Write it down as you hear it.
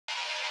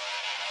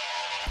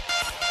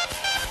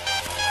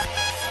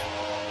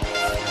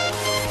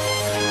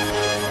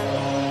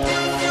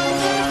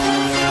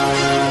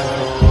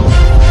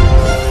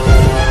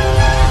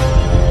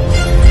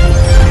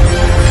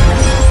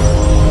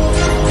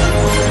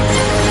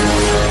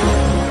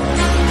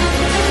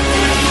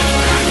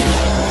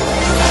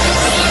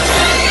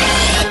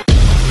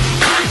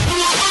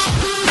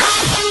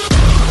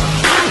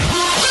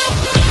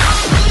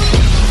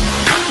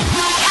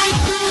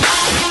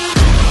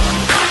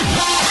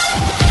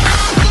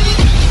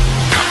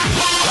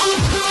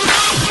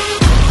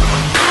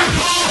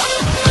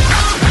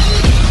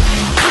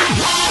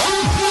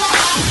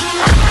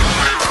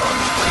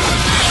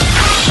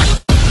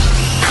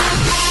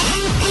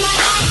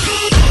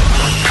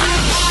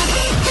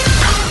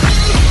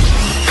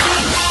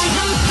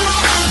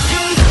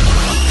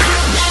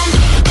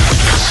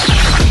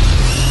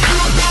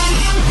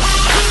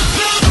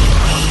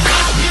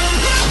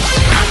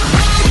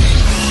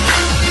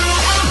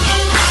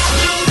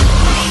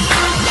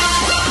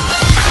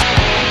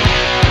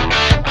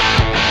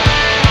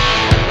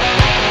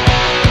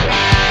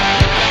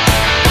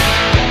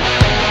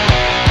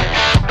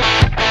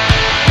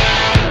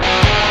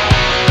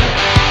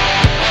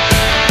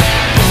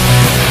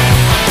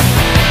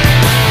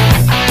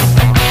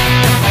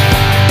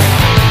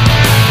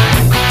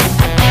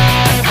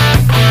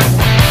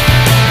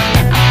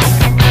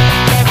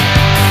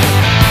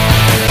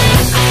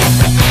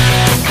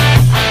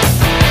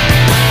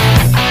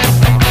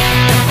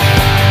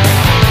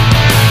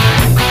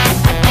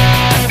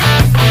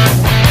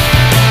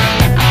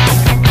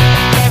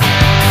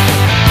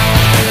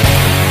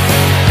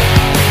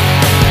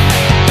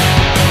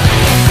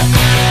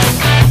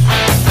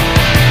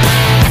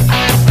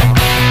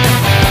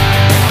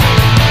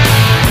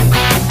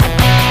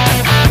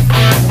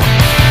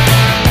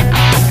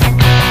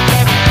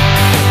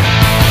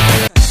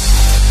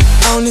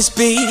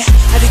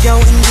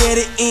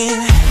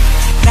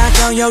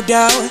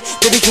your door,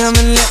 baby, come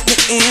and let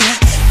me in.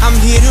 I'm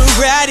here to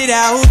ride it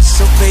out,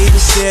 so baby,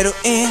 settle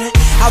in.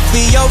 I'll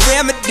be your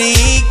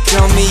remedy,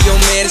 call me your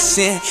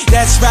medicine.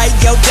 That's right,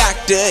 your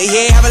doctor,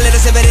 yeah, have a little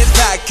sip of this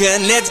vodka.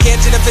 Let's get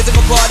to the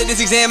physical part of this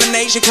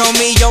examination, call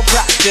me your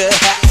proctor.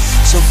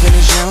 So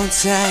finish on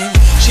time,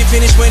 she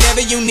finish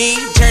whenever you need.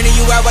 Turning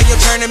you out while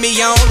you're turning me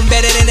on,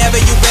 better than ever,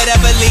 you better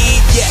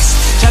believe. Yes,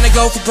 tryna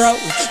go for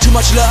broke, too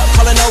much love,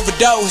 call an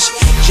overdose.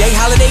 Jay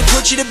Holiday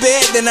put you to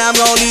bed, then I'm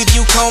gonna leave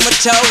you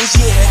comatose.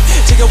 Yeah,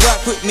 take a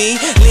walk with me,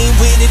 lean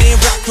with it and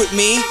rock with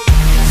me.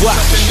 Watch.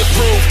 Nothing to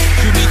prove,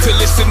 you need to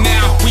listen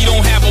now. We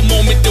don't have a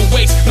moment to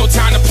waste, no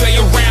time to play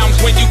around.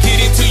 When you get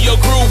into your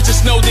groove,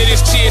 just know that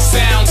it's cheer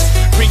sounds.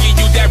 Bringing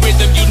you that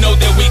rhythm, you know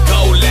that we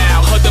go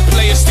loud. Other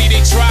players see they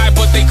tried,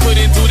 but they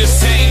couldn't do the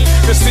same.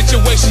 The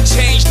situation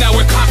changed, now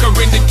we're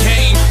conquering the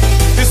game.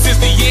 This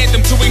is the anthem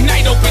to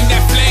ignite, open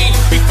that flame.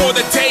 Before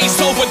the day's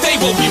over, they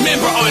will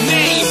remember our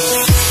names.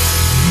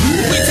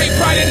 We take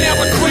pride in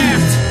our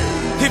craft.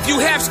 If you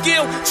have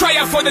skill, try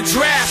out for the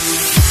draft.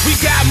 We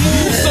got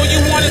moves, so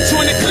you wanna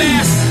join the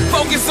class.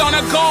 Focus on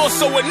a goal,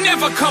 so we're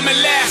never coming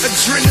last.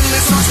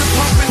 Adrenaline starts to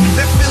pumping,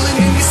 that feeling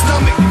in your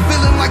stomach,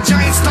 feeling like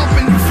giants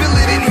stomping. You feel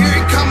it in here,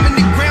 it coming,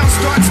 the ground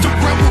starts to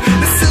rumble,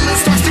 the ceiling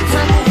starts to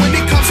crumble. When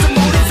it comes to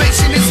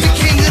motivation, it's the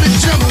king of the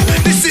jungle.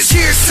 This is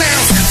cheer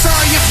sounds.